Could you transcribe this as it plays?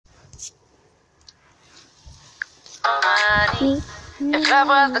money. If love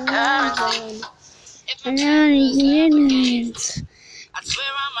was the currency, if I minutes. I swear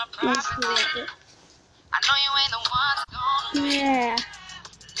on my property. I know you ain't the one gonna Yeah.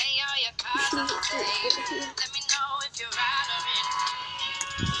 lay all your cards on the table. Let me know if you're right or in.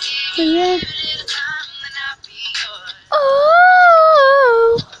 Give me a little time, then I'll be yours.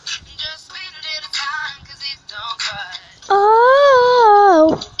 Oh. Just spend a little time, 'cause it don't cost.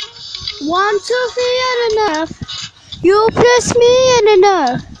 Oh. 1, 2, 3 and enough. You plus me and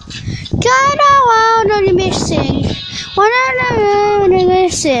enough. Kinda wild on the missing. One on the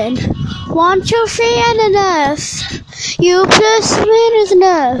missing. 1, 2, 3 and enough. You plus me is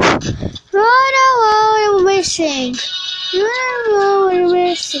enough. Run away, I'm missing. Run away, I'm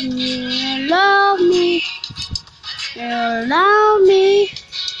missing. You love me. You love me.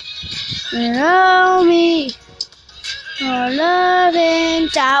 You love me. Your loving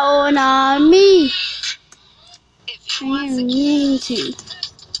down on me. If you want to Easy.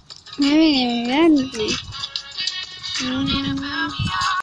 Easy. tell me about me,